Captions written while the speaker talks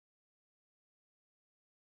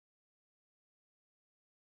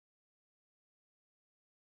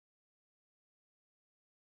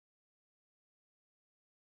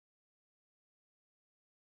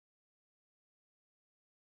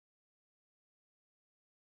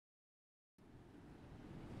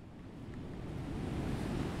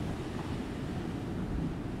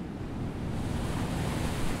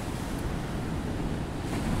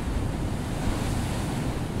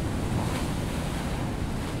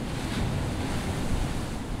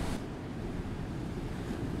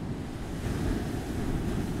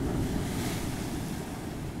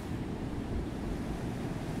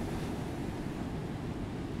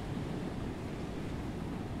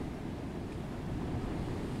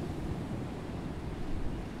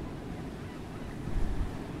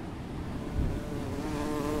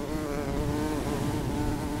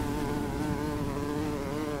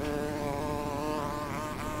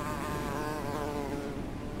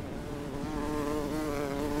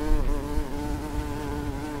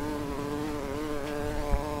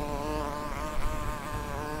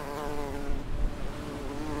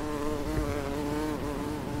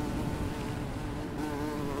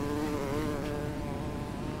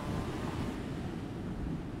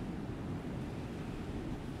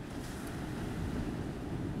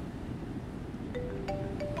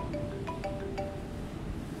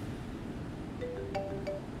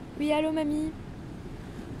Oui, allô mamie?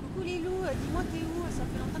 Coucou Lilou, dis-moi t'es où? Ça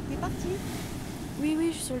fait longtemps que t'es partie. Oui, oui,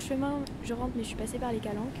 je suis sur le chemin, je rentre mais je suis passée par les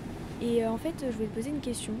Calanques. Et en fait, je voulais te poser une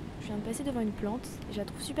question. Je viens de passer devant une plante et je la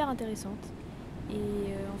trouve super intéressante.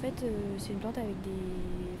 Et en fait, c'est une plante avec des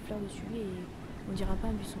fleurs dessus et on dirait un peu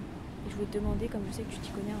un buisson. Et je voulais te demander, comme je sais que tu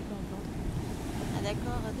t'y connais un peu en plantes. Ah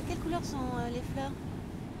d'accord, de quelle couleur sont les fleurs?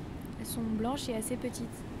 Elles sont blanches et assez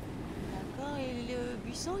petites. D'accord, et le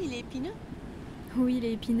buisson il est épineux? Oui, il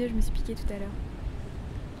est épineux, je me suis piquée tout à l'heure.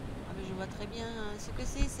 Ah ben, je vois très bien ce que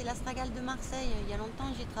c'est l'astragale de Marseille. Il y a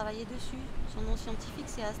longtemps j'ai travaillé dessus. Son nom scientifique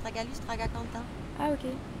c'est Astragalus tragacantin. Ah ok.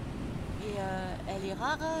 Et elle est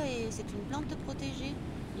rare et c'est une plante protégée.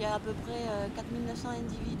 Il y a à peu près 4900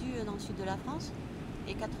 individus dans le sud de la France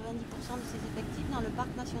et 90% de ses effectifs dans le Parc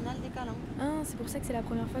National des Calanques. Ah, c'est pour ça que c'est la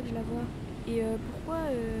première fois que je la vois. Et pourquoi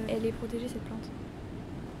elle est protégée cette plante?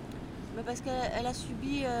 Mais parce qu'elle a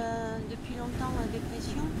subi depuis longtemps des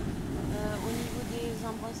pressions au niveau des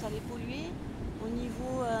embruns salés pollués, au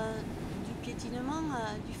niveau du piétinement,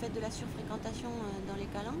 du fait de la surfréquentation dans les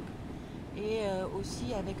calanques, et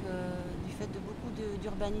aussi avec du fait de beaucoup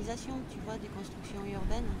d'urbanisation, tu vois, des constructions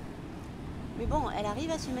urbaines. Mais bon, elle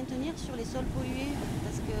arrive à se maintenir sur les sols pollués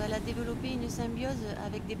parce qu'elle a développé une symbiose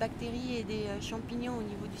avec des bactéries et des champignons au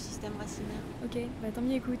niveau du système racinaire. Ok, bah tant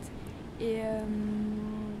mieux, écoute. Et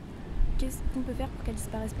qu'est-ce qu'on peut faire pour qu'elle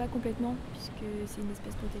disparaisse pas complètement, puisque c'est une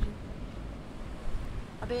espèce protégée?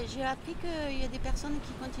 Ah ben, j'ai appris qu'il y a des personnes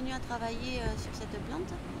qui continuent à travailler sur cette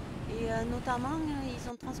plante et notamment ils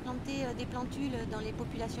ont transplanté des plantules dans les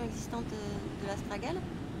populations existantes de l'astragale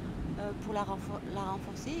pour la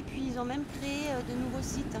renforcer et puis ils ont même créé de nouveaux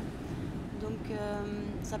sites. Donc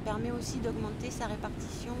ça permet aussi d'augmenter sa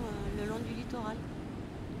répartition le long du littoral.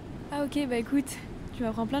 Ah ok, bah écoute, tu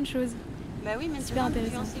m'apprends plein de choses. Bah oui, Super maintenant tu en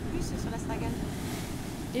intéressant. sais plus sur l'astragale.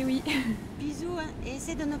 Et oui, Bisous hein, et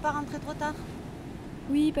essaie de ne pas rentrer trop tard.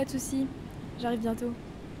 oui, pas de souci. J'arrive bientôt.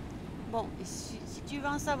 Bon, et si tu veux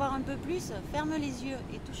en savoir un peu plus, ferme les yeux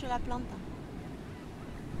et touche la plante.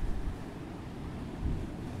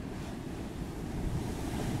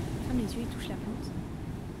 Ferme les yeux et touche la plante.